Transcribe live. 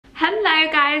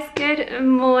Hello guys, good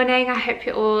morning. I hope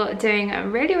you're all doing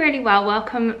really well.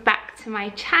 Welcome back to my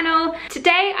channel.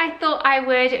 Today I thought I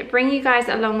would bring you guys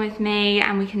along with me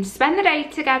and we can spend the day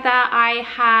together. I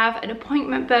have an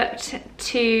appointment booked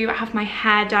to have my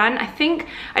hair done. I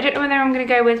don't know whether I'm going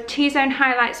to go with T-zone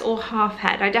highlights or half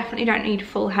head. I definitely don't need a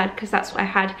full head because that's what I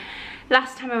had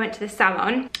last time I went to the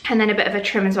salon, and then a bit of a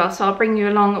trim as well, so I'll bring you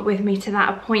along with me to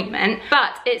that appointment.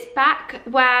 But it's back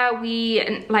where we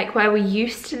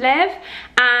used to live,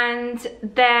 and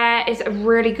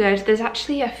there's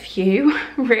actually a few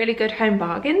really good home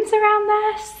bargains around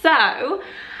there. So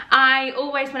I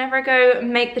always, whenever I go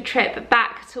make the trip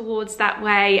back towards that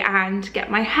way and get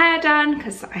my hair done,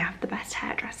 because I have the best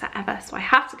hairdresser ever, so I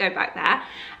have to go back there.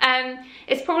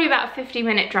 It's probably about a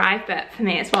 50-minute drive, but for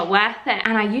me it's well worth it.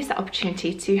 And I use that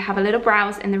opportunity to have a little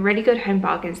browse in the really good home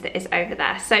bargains that is over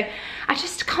there. So I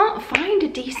just can't find a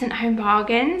decent home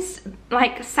bargains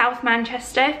like South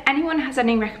Manchester. If anyone has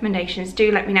any recommendations,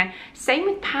 do let me know. Same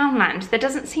with Poundland. There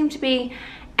doesn't seem to be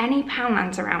any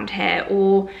Poundlands around here,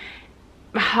 or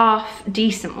half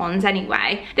decent ones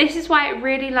anyway. This is why it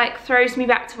really throws me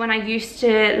back to when I used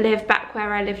to live back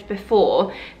where I lived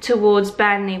before, towards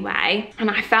Burnley way, and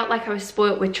I felt like I was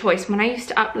spoilt with choice. When I used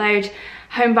to upload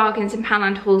home bargains and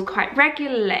Poundland hauls quite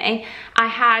regularly, I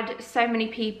had so many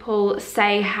people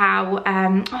say how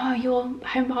oh, your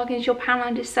home bargains, your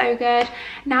Poundland is so good.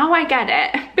 Now I get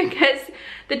it, because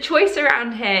the choice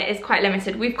around here is quite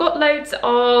limited. We've got loads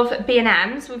of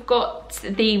B&Ms, we've got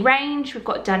the range, we've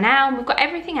got Dunelm, we've got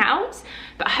everything else,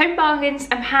 but home bargains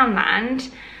and Poundland,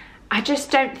 I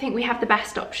just don't think we have the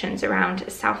best options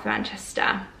around South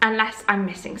Manchester, unless I'm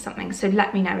missing something. So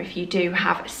let me know if you do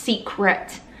have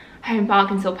secret home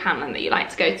bargains or Poundland that you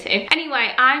like to go to.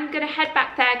 Anyway, I'm gonna head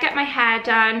back there, get my hair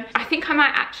done. I think I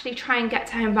might actually try and get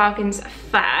to home bargains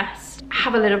first,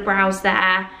 have a little browse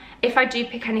there. If I do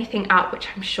pick anything up, which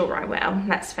I'm sure I will,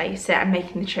 let's face it, I'm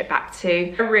making the trip back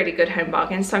to a really good home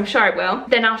bargain, so I'm sure I will.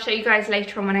 Then I'll show you guys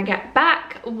later on when I get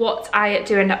back what I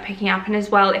do end up picking up, and as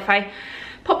well, if I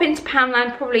pop into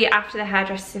Poundland, probably after the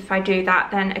hairdressers. If I do that,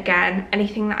 then again,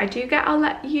 anything that I do get, I'll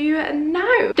let you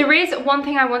know. There is one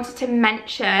thing I wanted to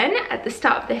mention at the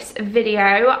start of this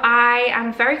video. I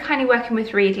am very kindly working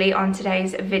with Readly on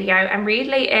today's video, and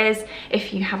Readly is,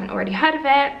 if you haven't already heard of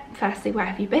it, firstly, where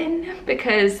have you been?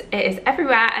 Because it is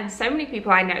everywhere and so many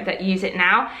people I know that use it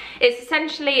now. It's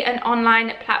essentially an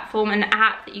online platform, an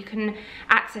app that you can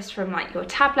access from your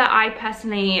tablet. I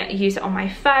personally use it on my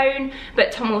phone,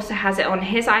 but Tom also has it on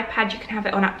his iPad. You can have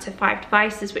it on up to 5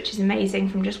 devices, which is amazing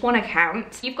from just one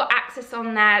account. You've got access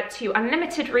on there to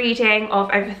unlimited reading of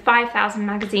over 5,000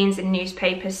 magazines and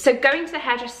newspapers. So going to the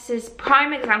hairdresser is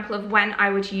prime example of when I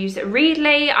would use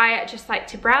Readly. I just like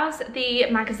to browse the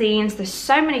magazines. There's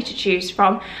so many to choose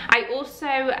from. I also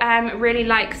really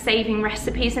like saving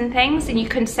recipes and things, and you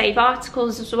can save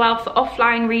articles as well for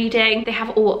offline reading. They have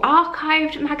all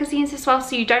archived magazines as well,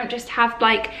 so you don't just have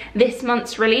this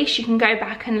month's release. You can go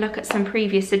back and look at some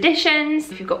previous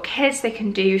editions. If you've got kids, they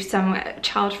can do some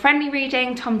child-friendly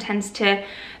reading. Tom tends to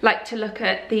like to look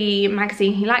at the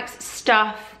magazine he likes,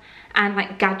 Stuff,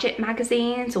 and gadget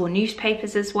magazines or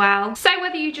newspapers as well. So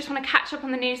whether you just want to catch up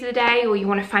on the news of the day, or you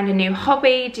want to find a new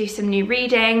hobby, do some new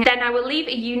reading, then I will leave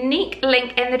a unique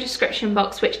link in the description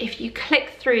box, which if you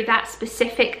click through that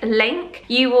specific link,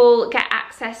 you will get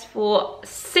access for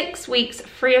 6 weeks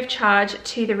free of charge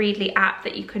to the Readly app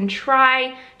that you can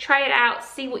try it out,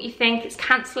 see what you think. It's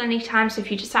cancel anytime, so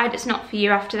if you decide it's not for you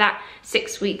after that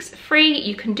 6 weeks free,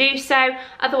 you can do so.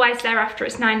 Otherwise, thereafter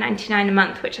it's £9.99 a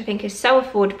month, which I think is so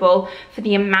affordable for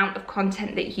the amount of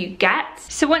content that you get.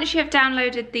 So once you have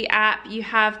downloaded the app, you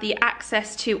have the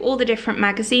access to all the different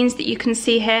magazines that you can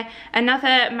see here.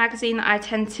 Another magazine that I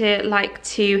tend to like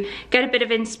to get a bit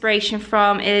of inspiration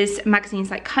from is magazines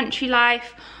like Country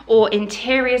Life or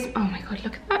Interiors. Oh my god,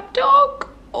 look at that dog.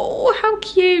 Oh, how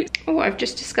cute. Oh, I've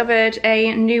just discovered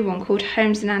a new one called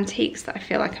Homes and Antiques that I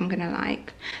feel like I'm gonna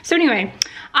like. So anyway,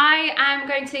 I am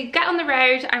going to get on the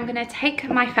road. I'm gonna take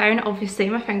my phone, obviously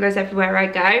my phone goes everywhere I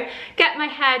go, get my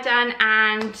hair done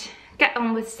and get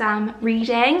on with some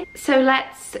reading. So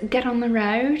let's get on the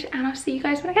road and I'll see you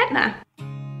guys when I get there.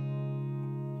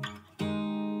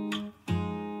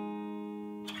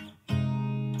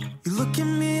 You look at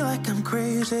me like I'm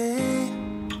crazy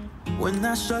when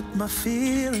I shut my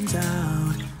feelings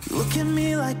out. You look at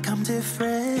me like I'm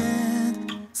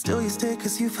different, still you stay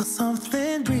cause you feel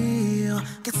something real.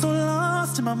 Get so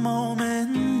lost in my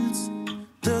moments,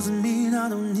 doesn't mean I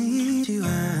don't need you.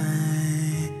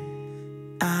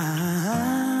 I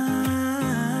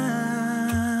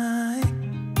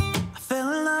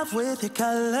fell in love with your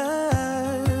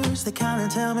colors, they kinda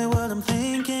tell me what I'm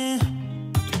thinking.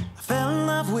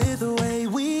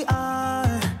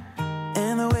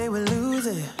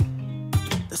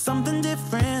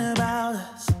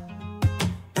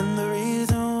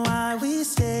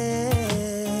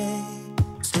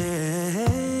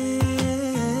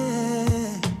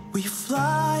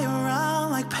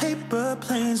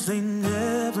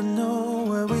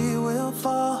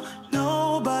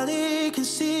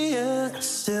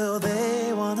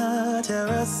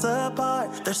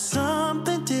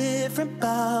 different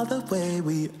about the way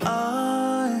we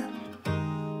are.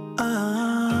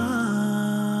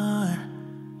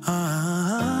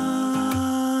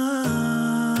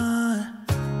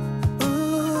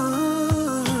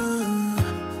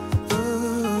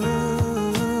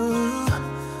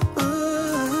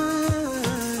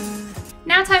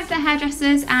 Now time for the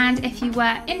hairdressers, and if you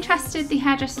were interested, the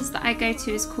hairdressers that I go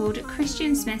to is called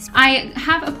Christian Smith's. I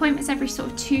have appointments every sort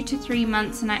of 2 to 3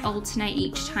 months, and I alternate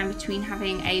each time between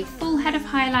having a full head of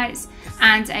highlights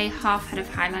and a half head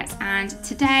of highlights. And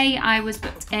today I was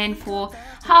booked in for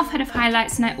half head of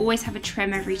highlights, and I always have a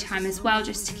trim every time as well,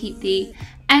 just to keep the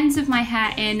ends of my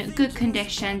hair in good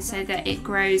condition so that it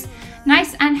grows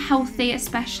nice and healthy,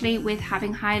 especially with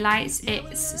having highlights.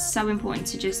 It's so important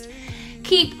to just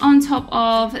keep on top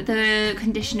of the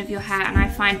condition of your hair, and I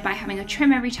find by having a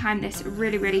trim every time this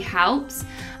really helps.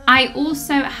 I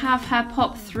also have her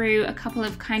pop through a couple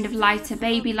of kind of lighter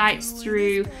baby lights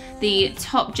through the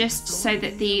top, just so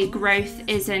that the growth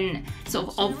isn't sort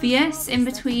of obvious in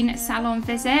between salon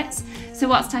visits. So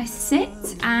whilst I sit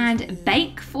and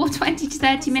bake for 20 to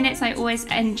 30 minutes, I always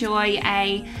enjoy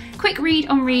a quick read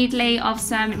on Readly of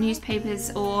some newspapers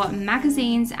or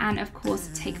magazines, and of course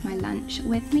take my lunch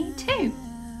with me too.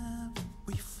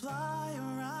 We fly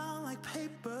around like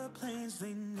paper planes,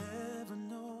 they never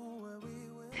know where we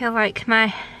will. I feel like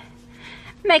my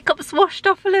makeup's washed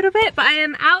off a little bit, but I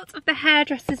am out of the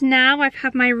hairdressers now. I've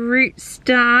had my roots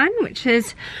done, which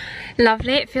is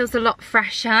lovely. It feels a lot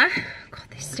fresher. God,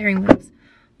 this steering wheel's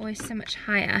always so much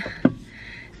higher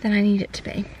than I need it to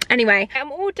be. Anyway,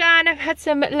 I'm all done. I've had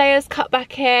some layers cut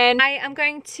back in. I am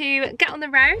going to get on the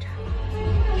road.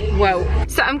 Whoa.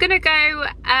 So I'm gonna go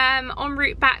en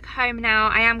route back home now.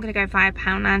 I am gonna go via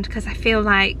Poundland because I feel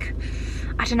like,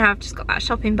 I don't know, I've just got that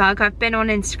shopping bug. I've been on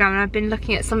Instagram and I've been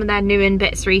looking at some of their new in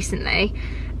bits recently,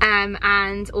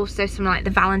 and also some like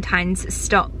the Valentine's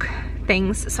stock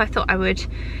things. So I thought I would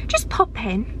just pop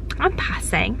in. I'm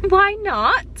passing, why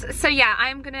not? So yeah,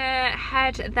 I'm gonna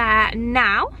head there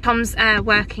now. Tom's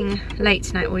working late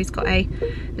tonight, or he's got a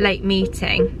late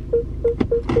meeting,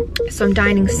 so I'm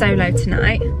dining solo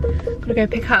tonight. Gotta go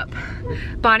pick up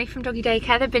Barney from doggy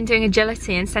daycare. They've been doing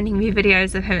agility and sending me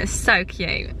videos of him. It's so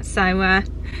cute. So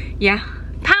yeah,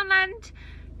 Poundland,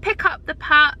 pick up the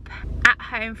pup, at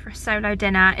home for a solo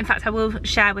dinner. In fact, I will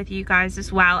share with you guys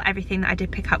as well everything that I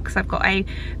did pick up, because I've got a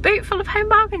boot full of home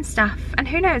bargain stuff, and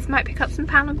who knows, might pick up some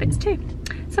Poundland bits too.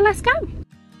 So let's go.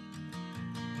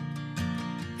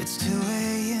 It's 2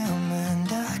 a.m.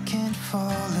 and I can't fall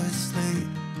asleep,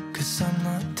 'cause I'm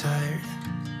not tired.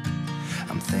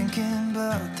 I'm thinking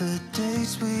about the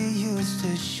days we used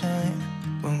to shine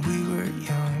when we were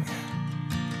young.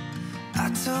 I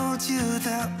told you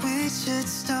that we should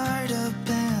start a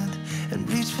band and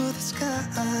reach for the sky.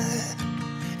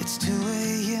 It's 2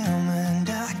 a.m. and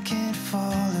I can't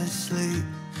fall asleep.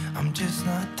 I'm just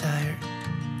not tired.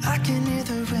 I can hear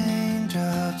the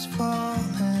raindrops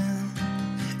falling.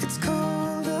 It's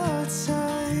cold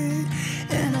outside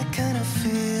and I kinda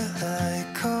feel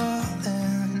like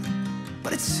calling,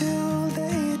 but it's too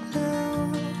late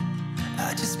now.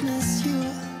 I just miss you.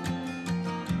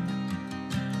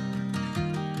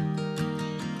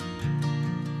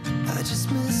 I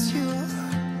just miss you.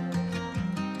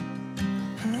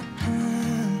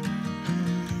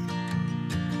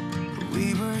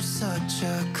 We were such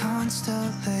a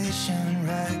constellation,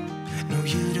 right? No,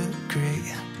 you'd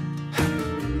agree.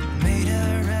 Made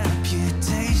a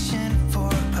reputation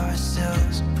for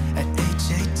ourselves at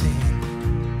age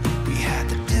 18. We had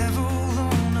the devil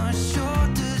on our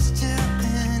shoulders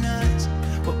telling us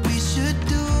what we should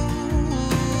do.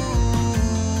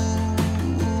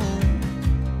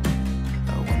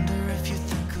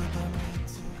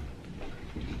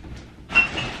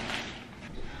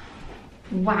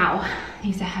 Wow,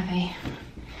 these are heavy.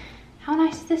 How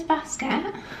nice is this basket?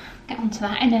 Get onto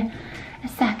that in a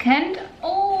second.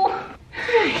 Oh,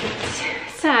 right.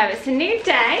 So it's a new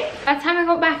day. By the time I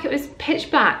got back, it was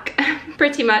pitch black,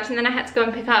 pretty much, and then I had to go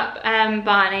and pick up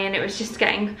Barney, and it was just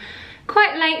getting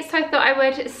quite late, so I thought I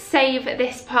would save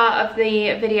this part of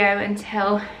the video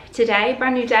until today,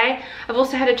 brand new day. I've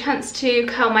also had a chance to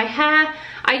curl my hair.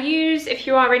 I use, if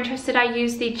you are interested, I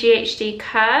use the GHD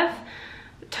Curve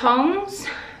tongs,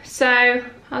 so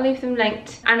I'll leave them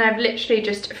linked, and I've literally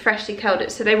just freshly curled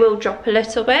it, so they will drop a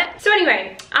little bit. So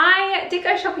anyway, I did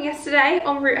go shopping yesterday.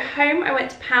 En route home, I went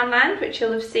to Poundland, which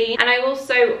you'll have seen, and I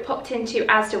also popped into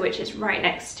Asda, which is right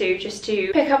next to, just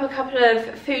to pick up a couple of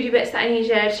foodie bits that I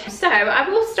needed. So I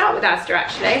will start with Asda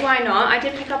actually, why not? I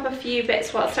did pick up a few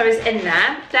bits whilst I was in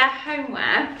there. Their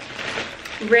homeware,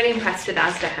 really impressed with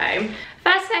Asda Home.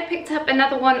 Firstly, I picked up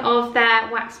another one of their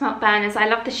wax melt burners. I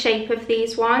love the shape of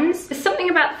these ones. There's something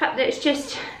about the fact that it's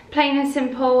just plain and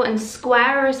simple and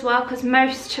square as well, because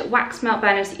most wax melt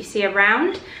burners that you see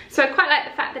around. So I quite like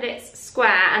the fact that it's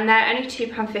square, and they're only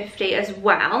 £2.50 as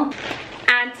well.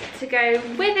 And to go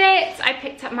with it, I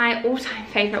picked up my all-time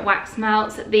favourite wax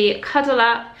melts, the Cuddle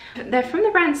Up. They're from the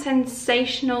brand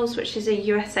Sensationals, which is a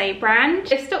USA brand.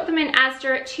 They stock them in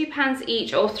Asda at £2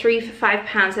 each or 3 for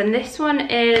 £5. And this one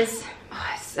is,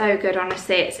 oh, it's so good,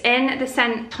 honestly. It's in the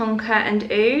scent Tonka and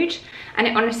Oud, and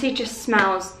it honestly just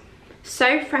smells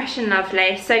so fresh and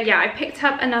lovely. So yeah, I picked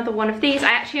up another one of these. I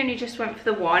actually only just went for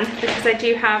the one because I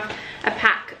do have a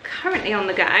pack currently on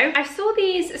the go. I saw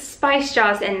these spice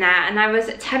jars in there and I was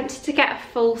tempted to get a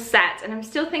full set, and I'm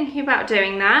still thinking about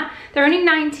doing that. They're only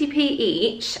 90p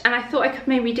each, and I thought I could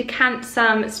maybe decant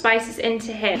some spices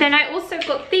into here. Then I also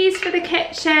got these for the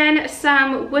kitchen,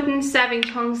 some wooden serving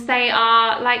tongs. They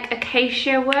are like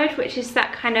acacia wood, which is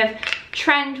that kind of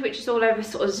trend which is all over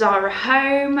sort of Zara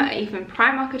Home, even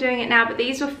Primark are doing it now, but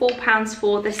these were £4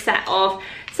 for the set of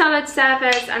salad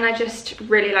servers, and I just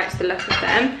really liked the look of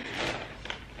them.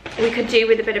 We could do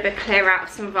with a bit of a clear out of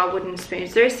some of our wooden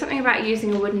spoons. There is something about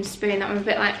using a wooden spoon that I'm a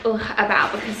bit like ugh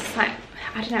about, because it's like,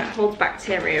 I don't know, it holds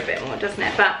bacteria a bit more, doesn't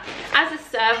it? But as a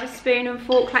server spoon and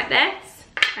fork like this,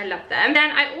 I love them.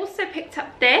 Then I also picked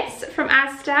up this from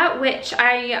Asda, which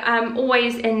I am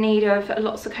always in need of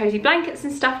lots of cozy blankets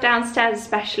and stuff downstairs,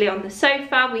 especially on the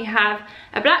sofa. We have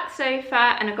a black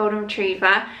sofa and a golden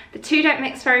retriever. The two don't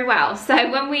mix very well,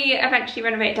 so when we eventually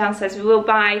renovate downstairs, we will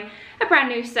buy a brand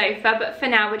new sofa, but for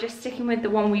now we're just sticking with the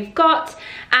one we've got.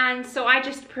 And so I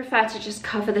just prefer to just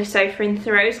cover the sofa in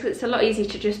throws, because it's a lot easier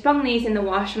to just bung these in the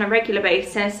wash on a regular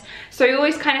basis. So I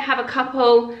always kind of have a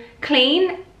couple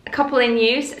clean, a couple in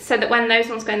use, so that when those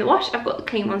ones go in the wash, I've got the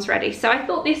clean ones ready. So I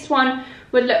thought this one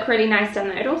would look really nice down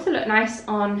there. It'd also look nice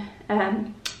on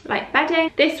like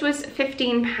bedding. This was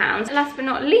 £15. Last but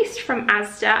not least, from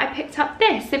Asda, I picked up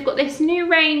this. They've got this new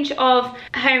range of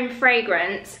home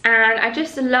fragrance, and I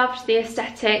just loved the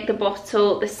aesthetic, the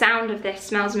bottle, the sound of this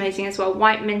smells amazing as well.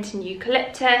 White mint and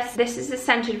eucalyptus. This is a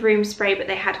scented room spray, but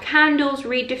they had candles,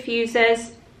 reed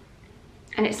diffusers,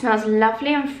 and it smells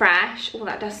lovely and fresh. Oh,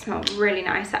 that does smell really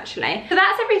nice actually. So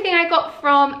that's everything I got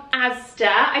from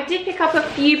Asda. I did pick up a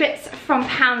few bits from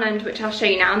Poundland, which I'll show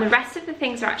you now, and the rest of the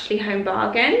things are actually home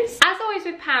bargains. As always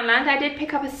with Poundland, I did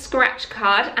pick up a scratch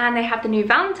card, and they have the new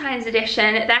Valentine's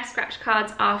edition. Their scratch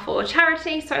cards are for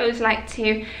charity, so I always like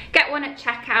to get one at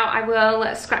checkout. I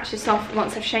will scratch this off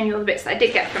once I've shown you all the bits that I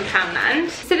did get from Poundland.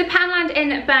 So the Poundland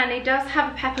in Burnley does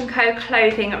have a Pep & Co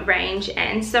clothing range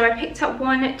in, so I picked up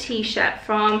one t-shirt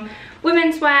from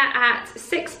women's wear at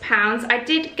 £6. I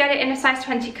did get it in a size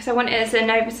 20 because I wanted it as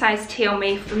an oversized tee on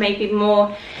me for maybe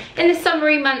more in the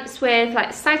summery months with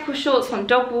like cycle shorts on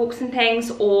dog walks and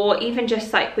things, or even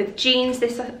just like with jeans.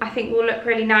 This I think will look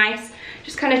really nice,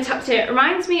 just kind of tucked in. It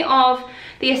reminds me of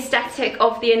the aesthetic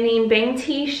of the Anine Bing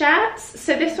t-shirts.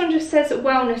 So this one just says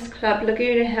Wellness Club,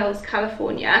 Laguna Hills,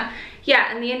 California.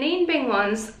 Yeah, and the Anine Bing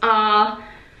ones are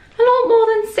a lot more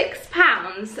than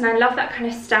 £6, and I love that kind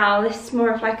of style. This is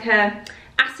more of like a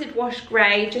acid wash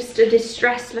grey, just a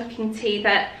distressed looking tee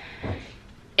that,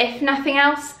 if nothing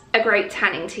else, a great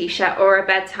tanning t-shirt or a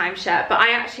bedtime shirt. But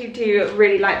I actually do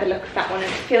really like the look of that one,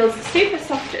 and it feels super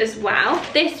soft as well.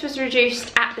 This was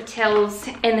reduced at the tills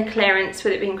in the clearance,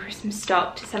 with it being Christmas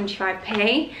stock, to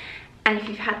 75p, and if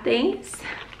you've had these,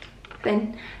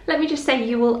 then let me just say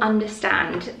you will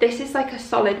understand. This is like a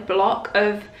solid block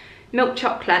of milk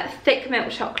chocolate, thick milk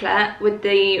chocolate with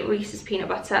the Reese's peanut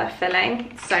butter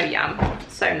filling. So yum,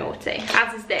 so naughty.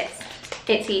 As is this,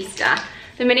 it's Easter.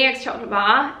 The mini eggs chocolate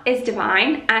bar is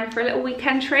divine, and for a little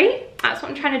weekend treat, that's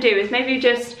what I'm trying to do, is maybe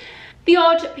just the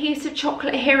odd piece of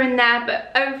chocolate here and there,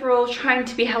 but overall trying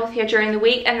to be healthier during the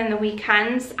week, and then the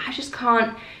weekends, I just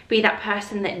can't be that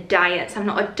person that diets. I'm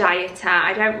not a dieter.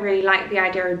 I don't really like the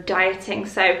idea of dieting,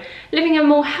 so living a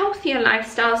more healthier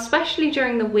lifestyle, especially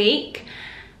during the week,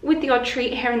 with the odd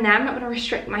treat here and there. I'm not going to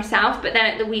restrict myself, but then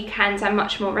at the weekends I'm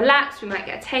much more relaxed. We might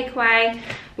get a takeaway,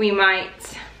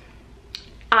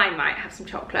 I might have some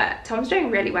chocolate. Tom's doing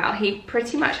really well. He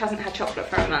pretty much hasn't had chocolate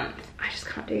for a month. I just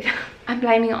can't do that. I'm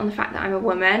blaming it on the fact that I'm a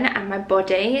woman and my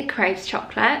body craves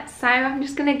chocolate, so I'm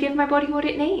just going to give my body what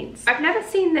it needs. I've never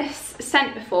seen this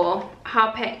scent before,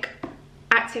 Harpic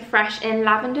Active Fresh in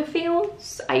Lavender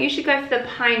Fields. I usually go for the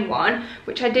pine one,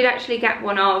 which I did actually get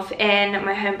one of in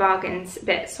my home bargains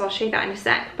bit, so I'll show you that in a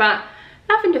sec. But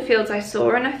Lavender Fields I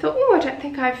saw, and I thought, oh, I don't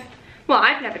think I've Well,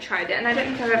 I've never tried it, and I don't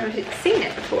think I've ever seen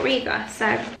it before either. So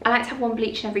I like to have one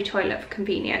bleach in every toilet for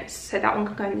convenience. So that one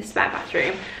can go in the spare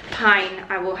bathroom. Pine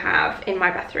I will have in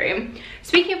my bathroom.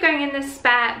 Speaking of going in the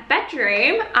spare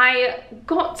bedroom, I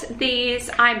got these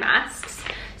eye masks.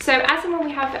 So as and when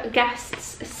we have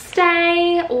guests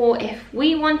stay, or if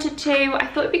we wanted to, I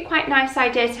thought it'd be quite a nice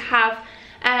idea to have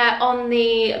on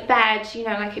the bed, you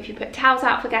know, like if you put towels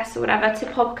out for guests or whatever, to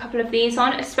pop a couple of these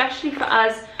on, especially for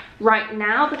us right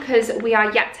now, because we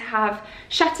are yet to have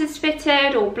shutters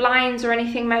fitted or blinds or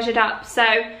anything measured up. So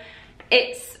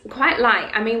it's quite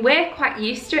light. I mean, we're quite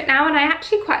used to it now, and I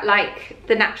actually quite like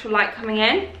the natural light coming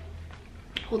in,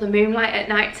 or the moonlight at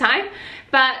night time.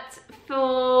 But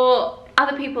for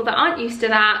other people that aren't used to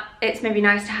that, it's maybe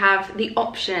nice to have the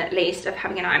option at least of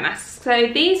having an eye mask. So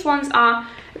these ones are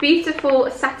a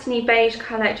beautiful satiny beige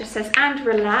colour. It just says "and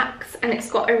relax," and it's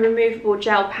got a removable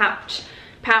gel pouch,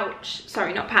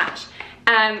 sorry, not patch,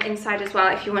 inside as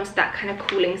well, if you wanted that kind of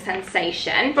cooling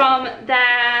sensation. From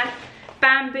their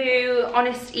Bamboo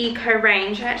Honest Eco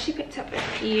range, I actually picked up a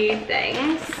few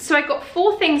things. So I got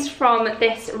 4 things from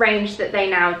this range that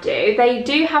they now do. They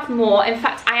do have more. In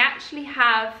fact, I actually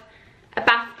have a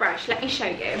bath brush. Let me show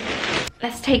you.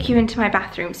 Let's take you into my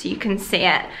bathroom so you can see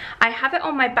it. I have it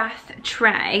on my bath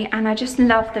tray, and I just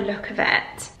love the look of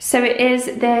it. So it is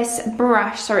this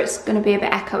brush. Sorry, it's going to be a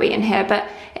bit echoey in here, but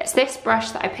it's this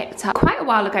brush that I picked up quite a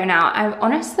while ago now. I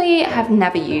honestly have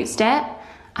never used it.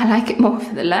 I like it more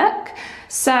for the look.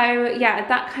 So yeah,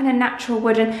 that kind of natural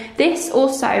wooden. This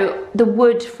also, the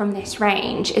wood from this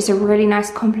range is a really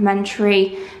nice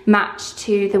complementary match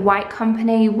to the White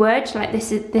Company wood. Like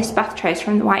this bath tray is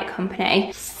from the White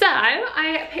Company. So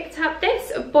I picked up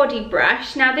this body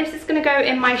brush. Now this is going to go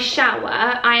in my shower.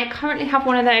 I currently have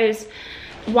one of those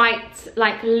white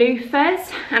like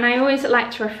loofahs, and I always like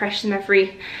to refresh them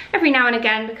every now and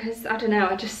again, because I don't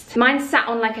know, mine's sat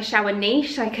on like a shower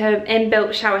niche, like a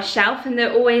inbuilt shower shelf, and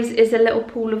there always is a little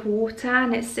pool of water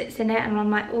and it sits in it, and I'm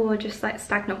like, oh, just like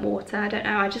stagnant water. I don't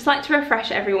know, I just like to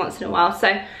refresh it every once in a while. So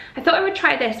I thought I would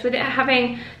try this with it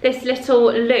having this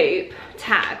little loop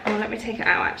tag. Oh, let me take it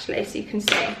out actually so you can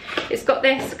see. It's got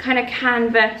this kind of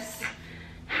canvas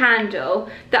handle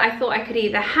that I thought I could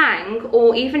either hang,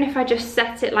 or even if I just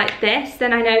set it like this,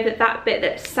 then I know that that bit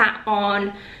that sat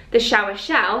on the shower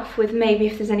shelf, with maybe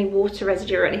if there's any water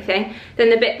residue or anything, then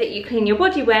the bit that you clean your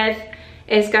body with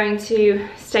is going to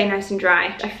stay nice and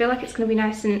dry. I feel like it's going to be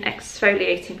nice and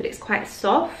exfoliating, but it's quite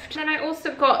soft. Then I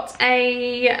also got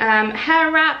a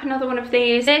hair wrap, another one of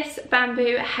these. This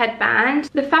bamboo headband.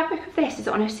 The fabric of this is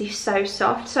honestly so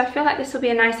soft, so I feel like this will be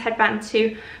a nice headband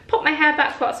to pop my hair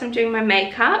back whilst I'm doing my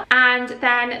makeup. And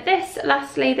then this,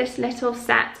 lastly, this little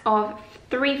set of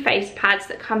 3 face pads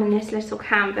that come in this little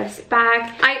canvas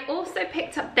bag. I also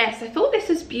picked up this. I thought this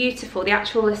was beautiful, the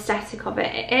actual aesthetic of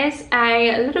it. It is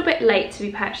a little bit late to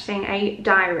be purchasing a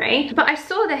diary, but I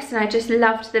saw this and I just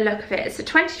loved the look of it. It's a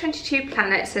 2022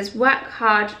 planner. It says work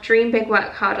hard, dream big,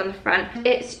 work hard on the front.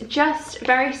 It's just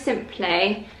very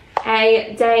simply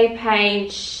a day to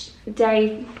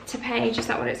page, is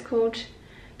that what it's called?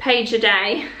 Page a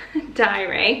day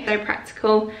diary. So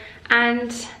practical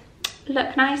and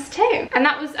look nice too. And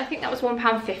that was, I think that was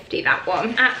 £1.50, that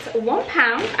one. At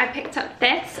 £1 I picked up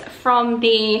this from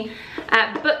the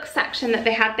book section that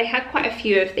they had. They had quite a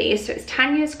few of these. So it's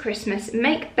Tanya's Christmas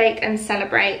Make, Bake and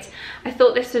Celebrate. I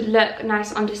thought this would look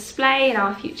nice on display in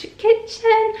our future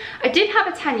kitchen. I did have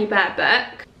a Tanya Bear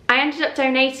book. I ended up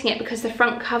donating it because the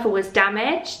front cover was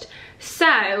damaged, so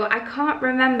I can't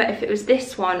remember if it was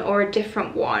this one or a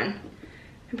different one.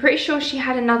 I'm pretty sure she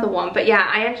had another one, but yeah,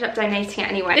 I ended up donating it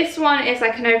anyway. This one is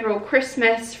like an overall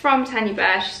Christmas from Tanya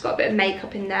Bear. She's got a bit of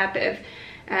makeup in there, a bit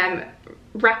of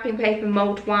wrapping paper,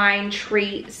 mulled wine,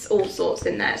 treats, all sorts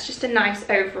in there. It's just a nice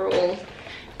overall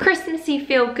Christmassy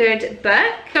feel-good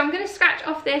book. So I'm going to scratch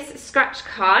off this scratch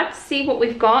card, see what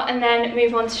we've got, and then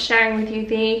move on to sharing with you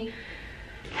the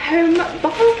home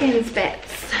bargains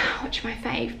bits, which are my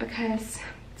fave because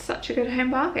such a good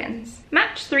home bargains.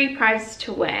 Match 3 prizes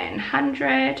to win: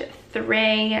 100,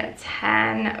 3,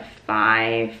 10,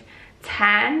 5,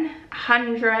 10,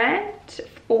 100,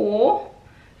 4,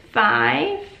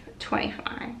 5,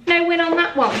 25. No win on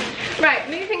that one. Right,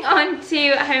 moving on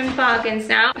to home bargains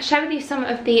now. I'll share with you some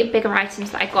of the bigger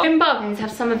items that I got. Home bargains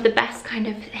have some of the best kind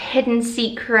of hidden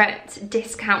secret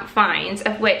discount finds,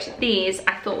 of which these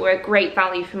I thought were a great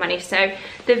value for money. So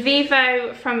the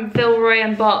Vivo from Villeroy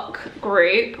and Boch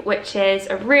group, which is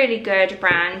a really good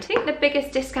brand. I think the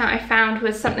biggest discount I found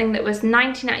was something that was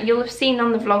 99. You'll have seen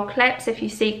on the vlog clips, if you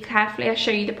see carefully, I'll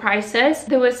show you the prices.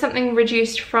 There was something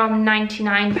reduced from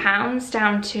 £99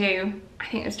 down to, I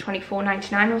think it was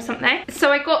 $24.99 or something.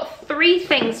 So I got 3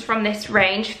 things from this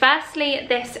range. Firstly,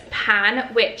 this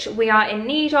pan, which we are in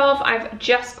need of. I've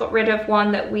just got rid of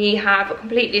one that we have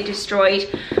completely destroyed.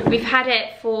 We've had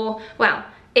it for, well,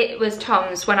 it was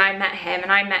Tom's when I met him,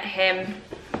 and I met him,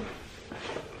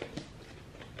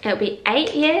 it'll be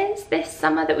 8 years this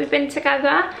summer that we've been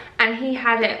together, and he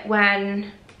had it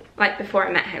when, like, before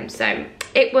I met him. So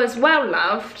it was well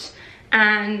loved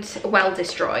and well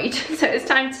destroyed, so it's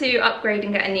time to upgrade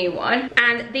and get a new one.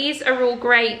 And these are all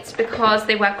great because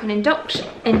they work on induction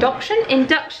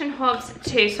hobs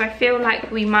too, so I feel like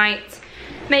we might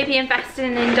maybe invest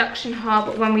in an induction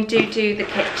hob when we do the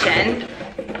kitchen,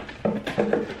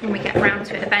 when we get around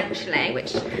to it eventually,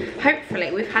 which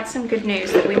hopefully we've had some good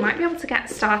news that we might be able to get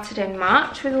started in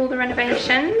March with all the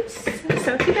renovations.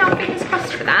 So we're keeping our fingers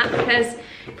crossed for that, because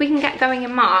if we can get going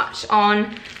in March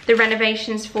on the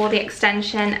renovations for the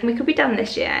extension, we could be done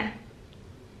this year.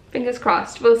 Fingers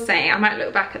crossed, we'll see. I might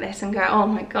look back at this and go, oh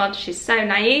my god, she's so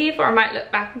naive, or I might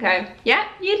look back and go, yeah,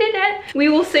 you did it. We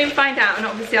will soon find out, and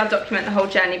obviously I'll document the whole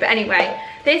journey. But anyway,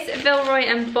 this Villeroy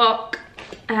and Boch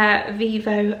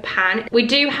Vivo pan. We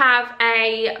do have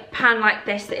a pan like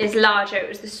this that is larger. It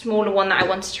was the smaller one that I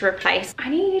wanted to replace. I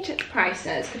need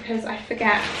prices because I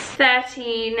forget.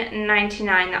 $13.99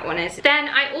 that one is. Then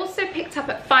I also picked up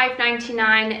at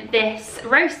 $5.99 this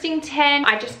roasting tin.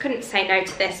 I just couldn't say no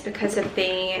to this because of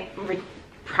the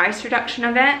price reduction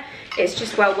of it. It's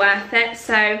just well worth it.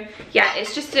 So yeah,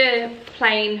 it's just a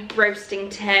plain roasting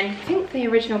tin. I think the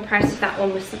original price of that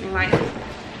one was something like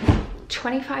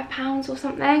 £25 or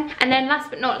something. And then last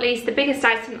but not least, the biggest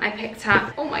item I picked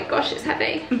up, oh my gosh, it's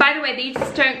heavy. And by the way, these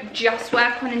don't just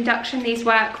work on induction, these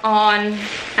work on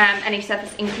any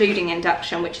surface including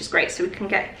induction, which is great, so we can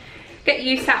get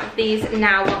use out of these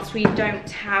now once we don't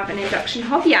have an induction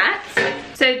hob yet.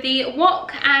 So the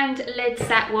wok and lid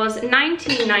set was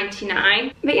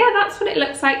 $19.99. But yeah, that's what it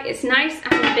looks like. It's nice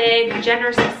and big,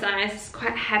 generous in size, it's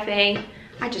quite heavy.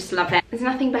 I just love it. There's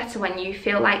nothing better when you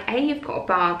feel like A, you've got a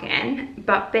bargain,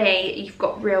 but B, you've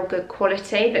got real good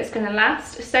quality that's gonna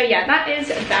last. So yeah, that is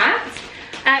that.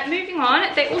 Moving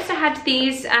on, they also had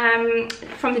these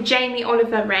from the Jamie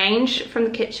Oliver range, from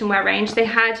the kitchenware range. They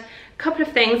had a couple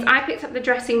of things. I picked up the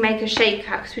dressing maker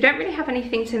shaker because we don't really have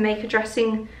anything to make a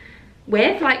dressing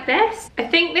with like this. I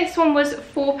think this one was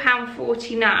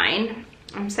 £4.49.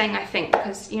 I'm saying I think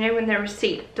because, you know, when the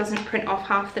receipt doesn't print off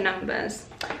half the numbers,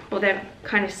 or they're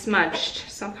kind of smudged,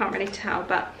 so I can't really tell,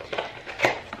 but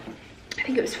I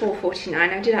think it was £4.49.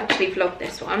 I did actually vlog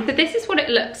this one. But this is what it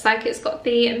looks like. It's got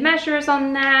the measures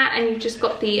on there, and you've just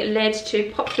got the lid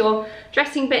to pop your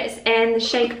dressing bits in, the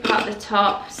shaker part at the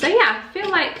top. So yeah, I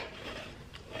feel like,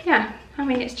 yeah, I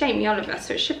mean, it's Jamie Oliver,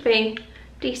 so it should be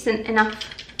decent enough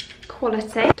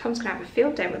quality. Tom's gonna have a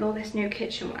field day with all this new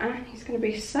kitchenware. He's gonna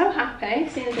be so happy,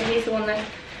 seeing as he's the one that's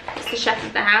the chef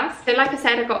of the house. So like I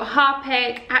said, I got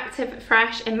Harpic Active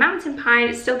Fresh in Mountain Pine.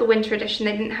 It's still the winter edition.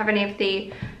 They didn't have any of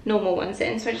the normal ones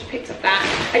in, so I just picked up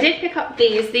that. I did pick up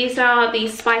these. These are the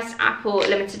Spiced Apple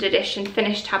limited edition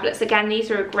finished tablets. Again, these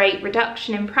are a great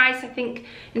reduction in price. I think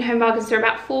in Home Bargains they're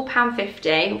about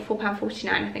 £4.50 or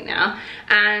 £4.49 I think they are,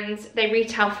 and they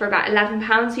retail for about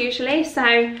 £11 usually.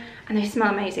 So, and they smell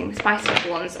amazing. The spiced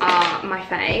apple ones are my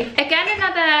fave. Again,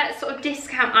 another sort of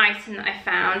discount item that I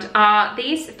found are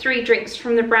these 3 drinks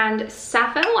from the brand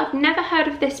Savile. I've never heard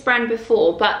of this brand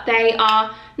before, but they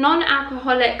are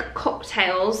non-alcoholic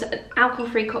cocktails,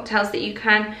 alcohol-free cocktails that you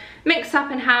can mix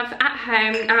up and have at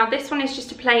home. Now this one is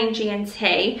just a plain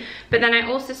G&T, but then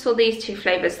I also saw these 2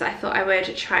 flavors that I thought I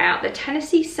would try out, the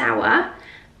Tennessee Sour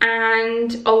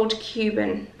and Old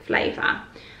Cuban flavor.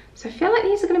 So I feel like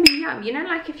these are going to be yum, you know,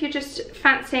 like if you're just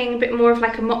fancying a bit more of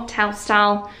like a mocktail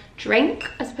style drink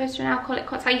as opposed to an alcoholic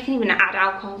cocktail. You can even add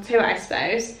alcohol to it, I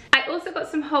suppose. I also got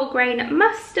some whole grain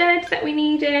mustard that we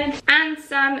needed and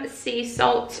some sea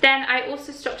salt. Then I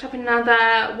also stocked up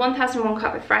another 1001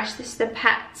 Carpet Fresh. This is the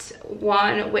pet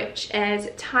one, which is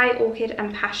Thai orchid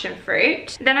and passion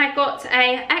fruit. Then I got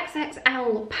a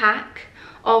XXL pack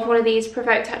of one of these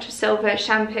Provoke Touch of Silver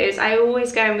shampoos. I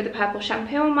always go in with the purple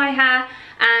shampoo on my hair,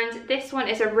 and this one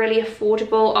is a really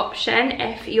affordable option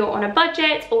if you're on a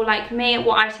budget, or like me,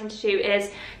 what I tend to do is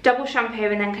double shampoo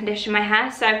and then condition my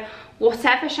hair. So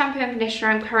whatever shampoo and conditioner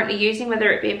I'm currently using,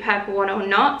 whether it be a purple one or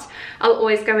not, I'll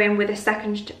always go in with a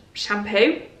second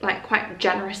shampoo, like quite a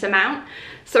generous amount.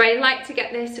 So I like to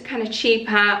get this kind of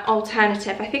cheaper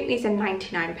alternative. I think these are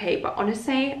 99p, but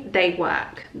honestly, they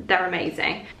work. They're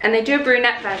amazing. And they do a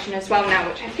brunette version as well now,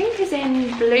 which I think is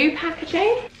in blue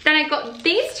packaging. Then I got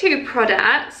these 2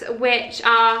 products, which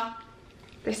are,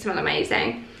 they smell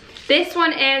amazing. This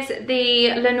one is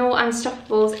the Lenore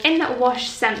Unstoppables in the Wash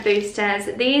Scent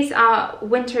Boosters. These are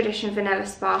Winter Edition Vanilla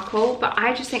Sparkle, but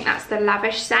I just think that's the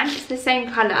Lavish scent. It's the same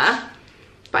colour,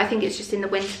 but I think it's just in the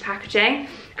winter packaging.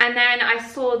 And then I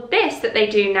saw this that they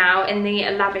do now in the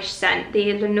Lavish scent,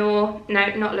 the Lenore, no,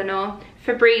 not Lenore,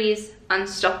 Febreze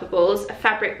Unstoppables, a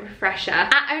fabric refresher.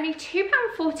 At only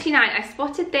 £2.49, I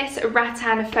spotted this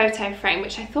rattan photo frame,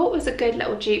 which I thought was a good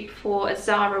little dupe for a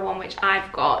Zara one, which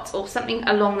I've got, or something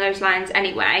along those lines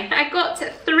anyway. I got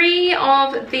 3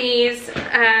 of these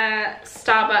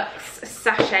Starbucks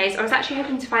sachets. I was actually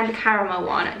hoping to find the caramel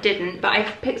one, I didn't, but I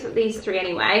picked up these 3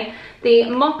 anyway. The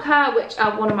mocha, which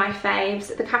are one of my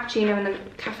faves, the cappuccino and the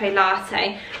cafe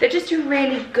latte. They're just a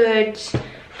really good,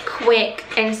 quick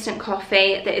instant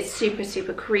coffee that is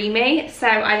super creamy, so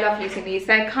I love using these.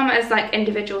 They come as like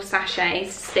individual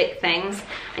sachets, stick things,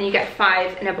 and you get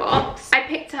 5 in a box. I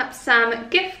picked up some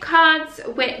gift cards,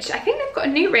 which I think they've got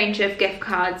a new range of gift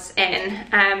cards in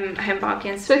Home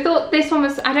Bargains. So I thought this one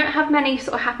was, I don't have many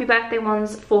sort of happy birthday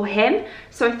ones for him,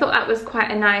 so I thought that was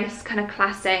quite a nice kind of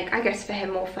classic, I guess for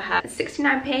him or for her.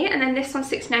 69p, and then this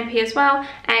one's 69p as well,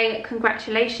 a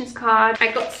congratulations card.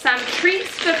 I got some treats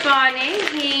for Barney.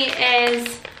 He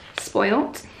is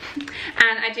spoilt,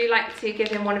 and I do like to give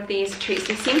him one of these treats.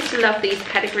 He seems to love these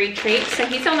pedigree treats, so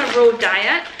he's on a raw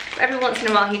diet, but every once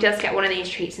in a while he does get one of these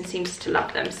treats and seems to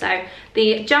love them. So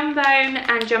the Jumbone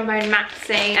and Jumbone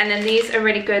Maxi, and then these are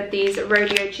really good, these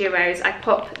Rodeo Duos. I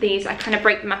pop these, I kind of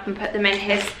break them up and put them in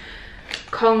his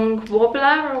Kong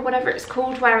Wobbler or whatever it's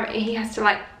called, where he has to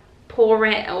like pour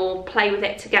it or play with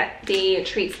it to get the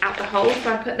treats out the hole,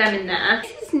 so I put them in there.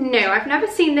 This is new, I've never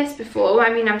seen this before.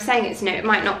 I mean, I'm saying it's new, it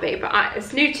might not be, but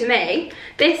it's new to me.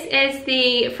 This is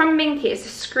the, from Minky, it's a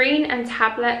screen and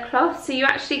tablet cloth, so you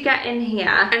actually get in here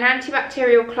an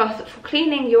antibacterial cloth for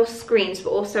cleaning your screens,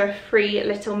 but also a free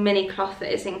little mini cloth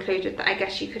that is included that I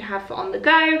guess you could have for on the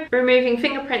go, removing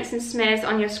fingerprints and smears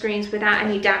on your screens without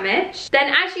any damage.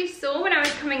 Then, as you saw when I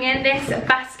was coming in, this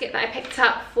basket that I picked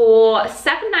up for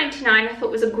 £7.99 I thought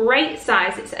was a great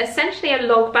size. It's essentially a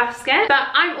log basket, but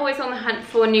I'm always on the hunt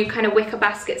for new kind of wicker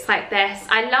baskets like this.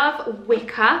 I love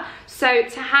wicker, so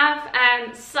to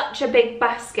have such a big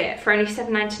basket for only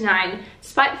 £7.99,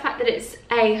 despite the fact that it's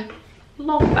a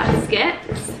log basket,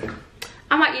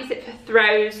 I might use it for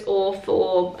throws, or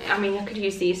for, I mean, I could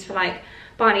use these for like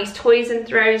Barney's toys and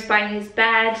throws by his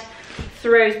bed,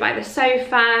 throws by the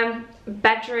sofa,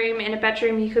 bedroom, in a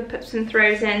bedroom you could put some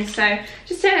throws in, so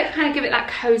just to kind of give it that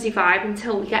cozy vibe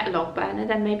until we get a log burner,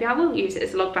 then maybe I will use it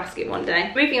as a log basket one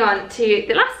day. Moving on to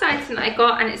the last item that I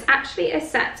got, and it's actually a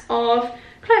set of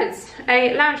clothes,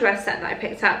 a loungewear set that I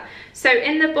picked up. So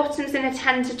in the bottoms in a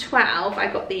 10 to 12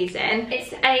 I got these in.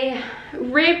 It's a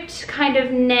ribbed kind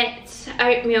of knit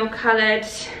oatmeal coloured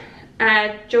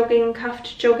jogging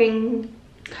cuffed jogging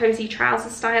cozy trouser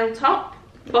style top,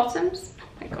 bottoms, oh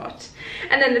my god,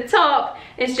 and then the top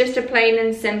is just a plain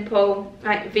and simple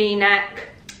like v-neck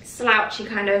slouchy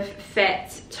kind of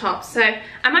fit top. So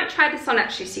I might try this on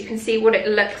actually so you can see what it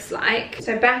looks like.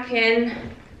 So back in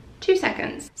 2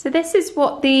 seconds. So this is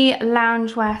what the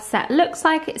loungewear set looks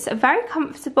like. It's very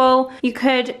comfortable. You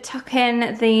could tuck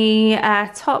in the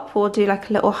top or do like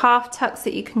a little half tuck so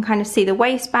that you can kind of see the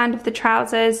waistband of the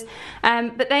trousers.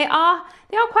 But they are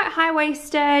quite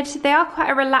high-waisted. They are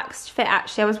quite a relaxed fit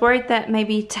actually. I was worried that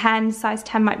maybe size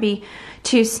 10 might be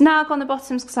too snug on the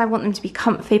bottoms because I want them to be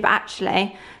comfy, but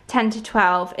actually 10 to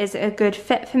 12 is a good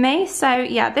fit for me. So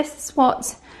yeah, this is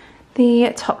what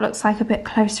the top looks like a bit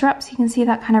closer up, so you can see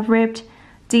that kind of ribbed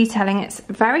detailing. It's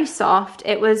very soft.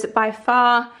 It was by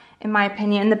far, in my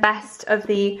opinion, the best of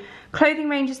the clothing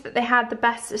ranges that they had, the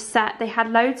best set. They had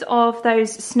loads of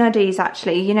those snuddies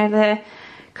actually, you know, the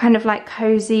kind of like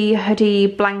cozy hoodie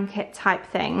blanket type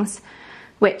things,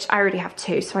 which I already have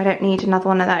 2, so I don't need another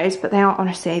one of those, but they are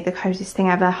honestly the coziest thing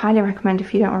ever. Highly recommend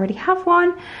if you don't already have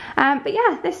one. But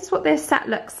yeah, this is what this set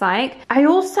looks like. I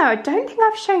don't think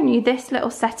I've shown you this little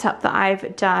setup that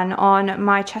I've done on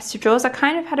my chest of drawers. I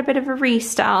kind of had a bit of a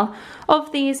restyle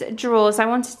of these drawers. I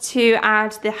wanted to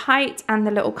add the height and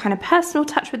the little kind of personal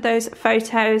touch with those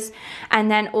photos, and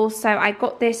then also I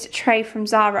got this tray from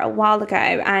Zara a while ago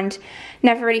and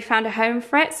never really found a home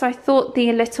for it, so I thought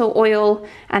the little oil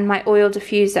and my oil diffuser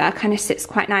diffuser kind of sits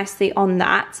quite nicely on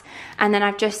that. And then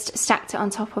I've just stacked it on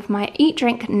top of my Eat,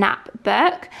 Drink, Nap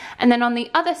book. And then on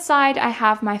the other side, I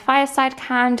have my fireside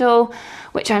candle,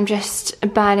 which I'm just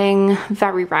burning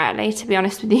very rarely, to be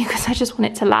honest with you, because I just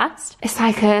want it to last. It's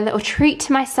like a little treat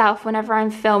to myself whenever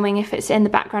I'm filming, if it's in the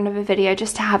background of a video,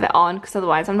 just to have it on, because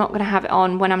otherwise I'm not going to have it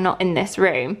on when I'm not in this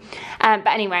room. But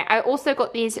anyway, I also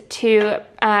got these two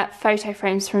photo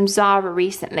frames from Zara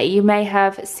recently. You may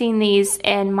have seen these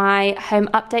in my home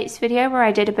updates video, where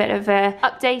I did a bit of a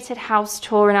updated house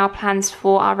tour and our plans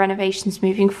for our renovations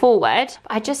moving forward.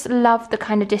 I just love the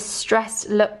kind of distressed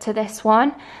look to this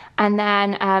one, and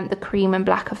then the cream and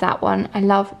black of that one. I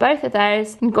love both of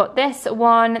those. We've got this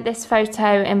one, this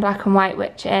photo in black and white,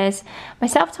 which is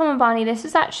myself, Tom and Barney. This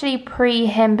is actually pre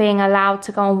him being allowed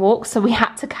to go on walks, so we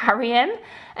had to carry him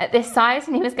at this size,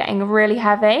 and he was getting really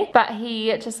heavy, but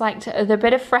he just liked the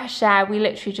bit of fresh air. We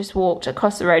literally just walked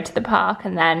across the road to the park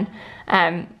and then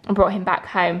brought him back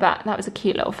home. But that was a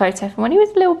cute little photo from when he was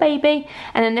a little baby.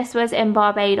 And then this was in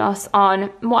Barbados on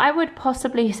what I would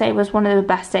possibly say was one of the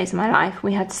best days of my life.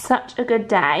 We had such a good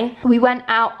day. We went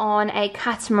out on a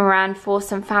catamaran for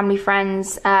some family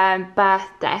friends'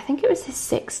 birthday. I think it was his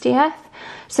 60th.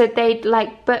 So they'd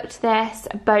like booked this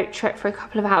boat trip for a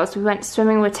couple of hours. We went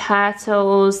swimming with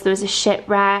turtles, there was a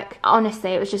shipwreck.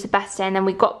 Honestly, it was just the best day. And then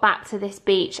we got back to this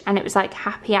beach and it was like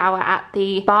happy hour at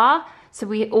the bar. So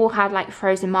we all had like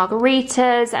frozen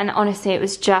margaritas, and honestly it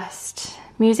was just,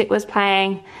 music was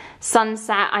playing,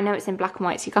 sunset. I know it's in black and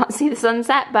white so you can't see the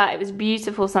sunset, but it was a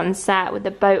beautiful sunset with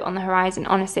the boat on the horizon.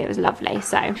 Honestly, it was lovely.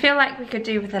 So I feel like we could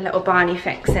do with a little Barney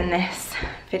fix in this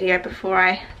video before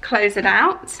I close it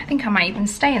out. I think I might even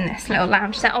stay in this little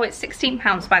lounge set. Oh, it's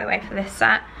 £16 by the way for this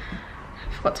set.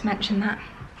 I forgot to mention that.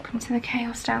 Welcome to the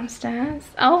chaos downstairs.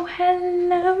 Oh,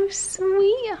 hello,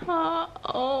 sweetheart.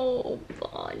 Oh,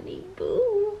 Barney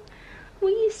boo. Were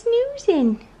you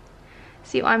snoozing?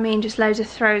 See what I mean? Just loads of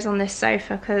throws on this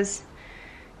sofa because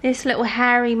this little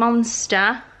hairy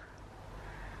monster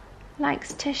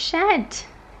likes to shed,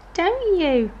 don't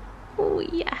you? Oh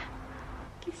yeah.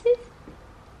 Kisses?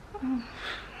 Oh.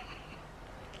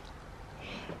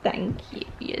 Thank you,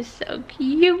 you're so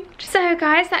cute. So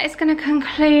guys, that is going to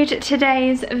conclude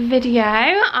today's video.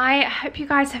 I hope you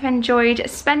guys have enjoyed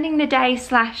spending the day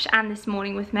and this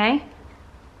morning with me.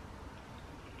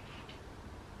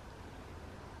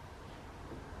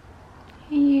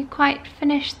 Are you quite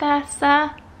finished there,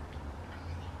 sir?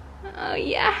 Oh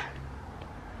yeah.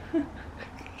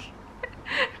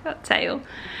 Got tail.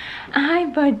 Hi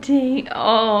buddy.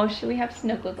 Oh, shall we have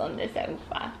snuggles on the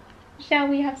sofa? Shall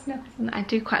we have snuggles on the... I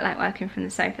do quite like working from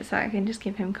the sofa, so I can just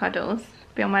give him cuddles,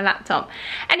 be on my laptop.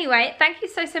 Anyway, thank you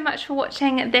so much for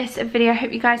watching this video. I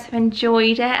hope you guys have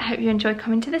enjoyed it. I hope you enjoyed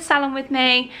coming to the salon with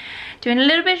me, doing a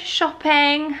little bit of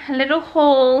shopping, a little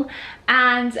haul,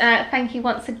 and thank you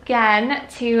once again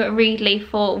to Readly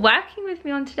for working with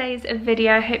me on today's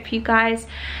video. I hope you guys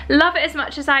love it as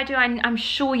much as I do. I'm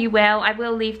sure you will. I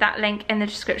will leave that link in the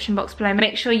description box below.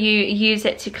 Make sure you use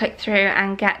it to click through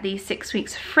and get these 6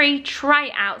 weeks free. Try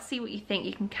it out, see what you think.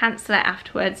 You can cancel it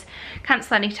afterwards,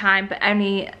 cancel anytime, but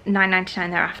only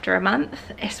 $9.99 thereafter a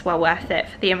month. It's well worth it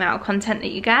for the amount of content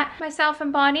that you get. Myself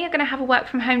and Barney are going to have a work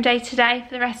from home day today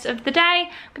for the rest of the day.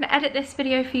 I'm going to edit this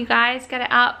video for you guys, get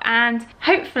it up, and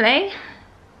hopefully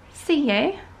see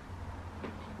you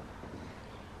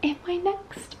in my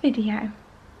next video.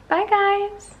 Bye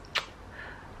guys.